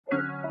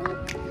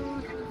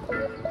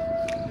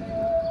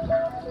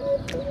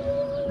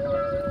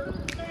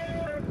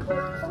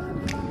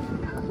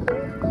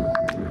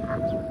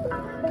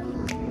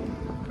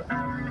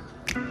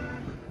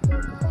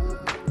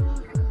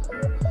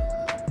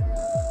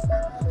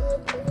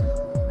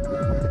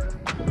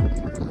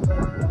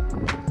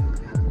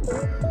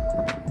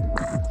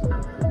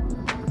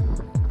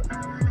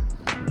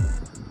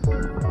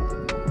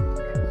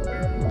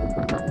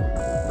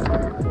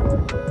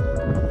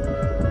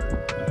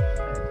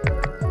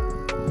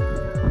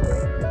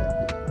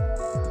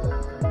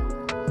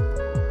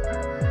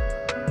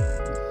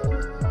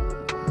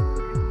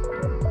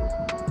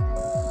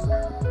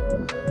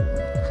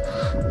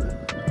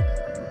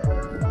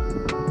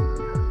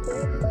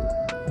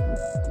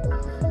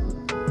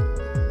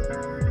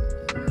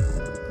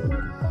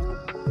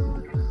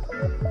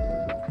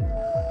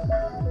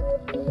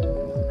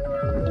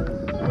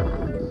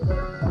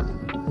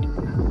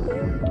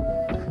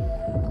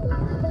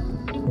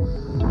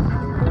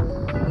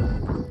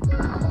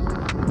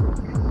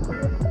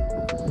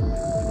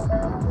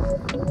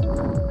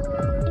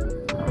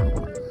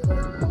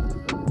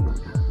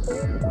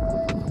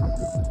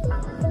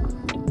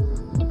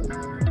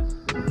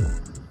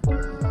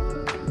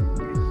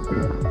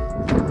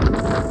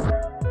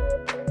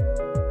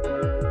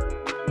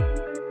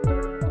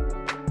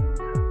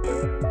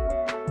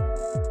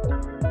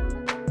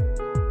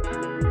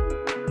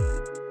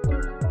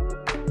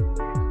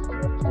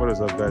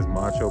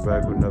Bs.Machoo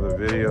back with another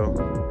video.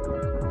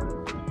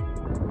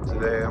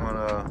 Today I'm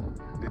gonna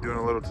be doing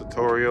a little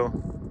tutorial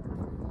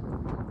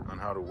on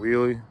how to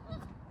wheelie.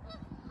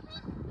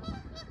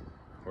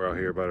 We're out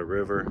here by the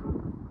river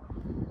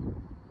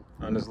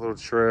on this little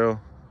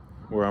trail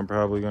where I'm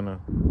probably gonna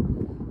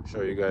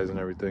show you guys and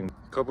everything.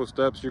 A couple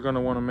steps you're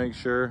gonna want to make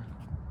sure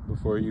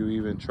before you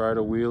even try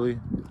to wheelie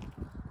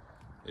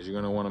is you're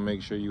gonna want to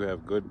make sure you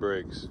have good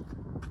brakes.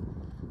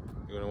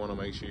 You're gonna want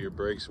to make sure your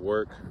brakes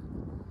work.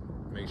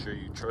 Make sure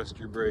you trust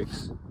your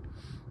brakes.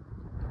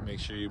 Make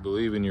sure you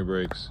believe in your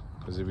brakes,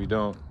 because if you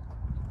don't,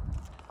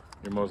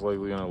 you're most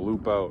likely gonna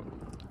loop out.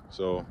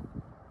 So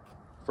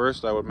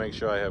first, I would make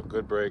sure I have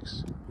good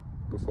brakes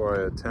before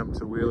I attempt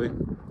to wheelie.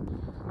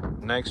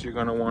 Next, you're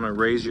gonna want to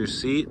raise your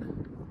seat.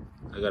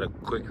 I got a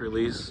quick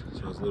release,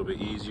 so it's a little bit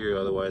easier,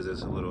 otherwise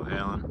it's a little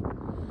Allen.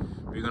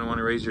 You're gonna want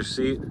to raise your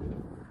seat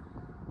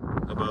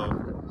about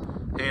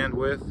hand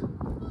width.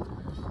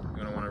 You're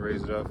gonna want to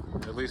raise it up,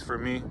 at least for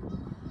me,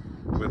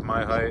 with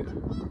my height.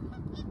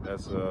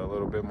 That's a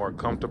little bit more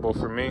comfortable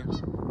for me.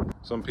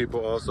 Some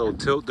people also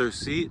tilt their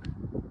seat.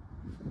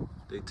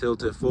 They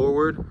tilt it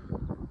forward,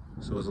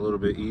 so it's a little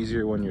bit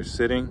easier when you're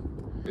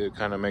sitting. It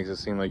kind of makes it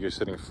seem like you're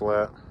sitting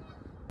flat.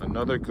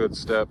 Another good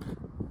step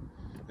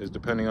is,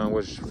 depending on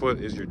which foot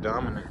is your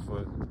dominant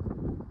foot,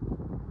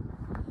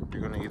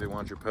 you're gonna either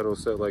want your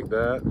pedals set like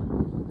that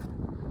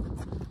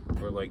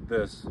or like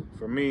this.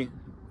 For me,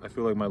 I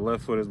feel like my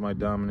left foot is my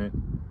dominant,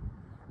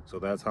 so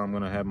that's how I'm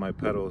gonna have my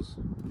pedals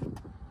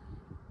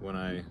when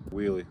I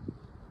wheelie.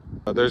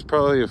 There's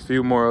probably a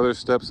few more other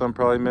steps I'm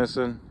probably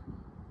missing,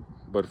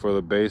 but for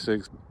the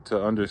basics,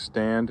 to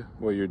understand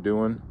what you're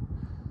doing,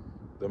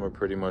 them are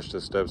pretty much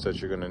the steps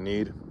that you're gonna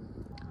need.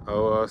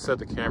 I'll set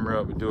the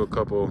camera up and do a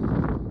couple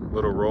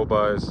little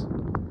roll-bys,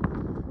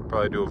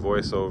 probably do a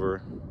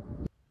voiceover.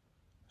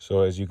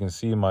 So as you can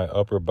see, my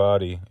upper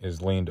body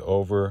is leaned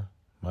over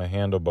my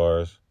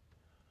handlebars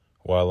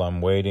while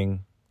I'm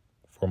waiting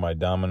for my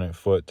dominant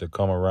foot to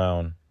come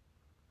around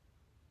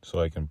so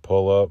I can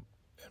pull up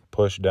and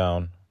push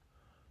down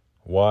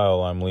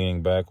while I'm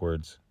leaning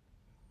backwards,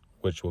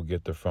 which will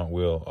get the front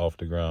wheel off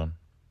the ground.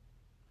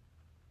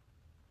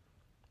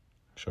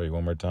 Show you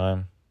one more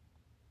time.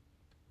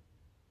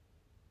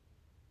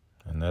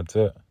 And that's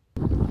it.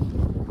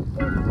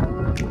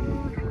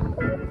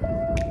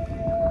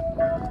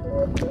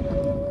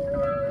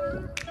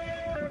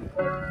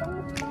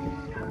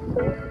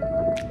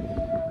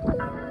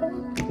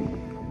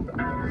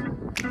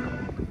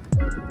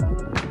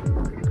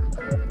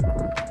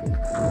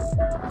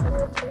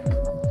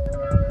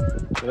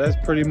 So that's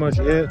pretty much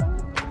it.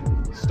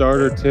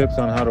 Starter tips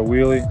on how to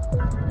wheelie.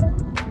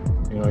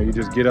 You know, you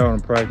just get out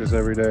and practice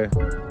every day.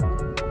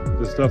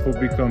 This stuff will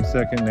become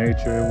second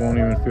nature. It won't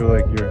even feel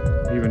like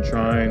you're even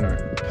trying or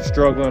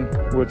struggling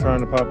with trying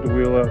to pop the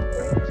wheel up.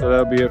 So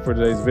that'll be it for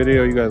today's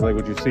video. You guys like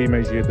what you see,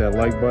 make sure you hit that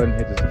like button,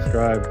 hit the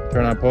subscribe,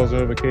 turn on post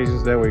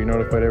notifications. That way you're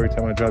notified every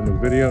time I drop new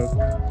videos.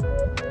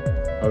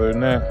 Other than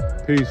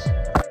that, peace.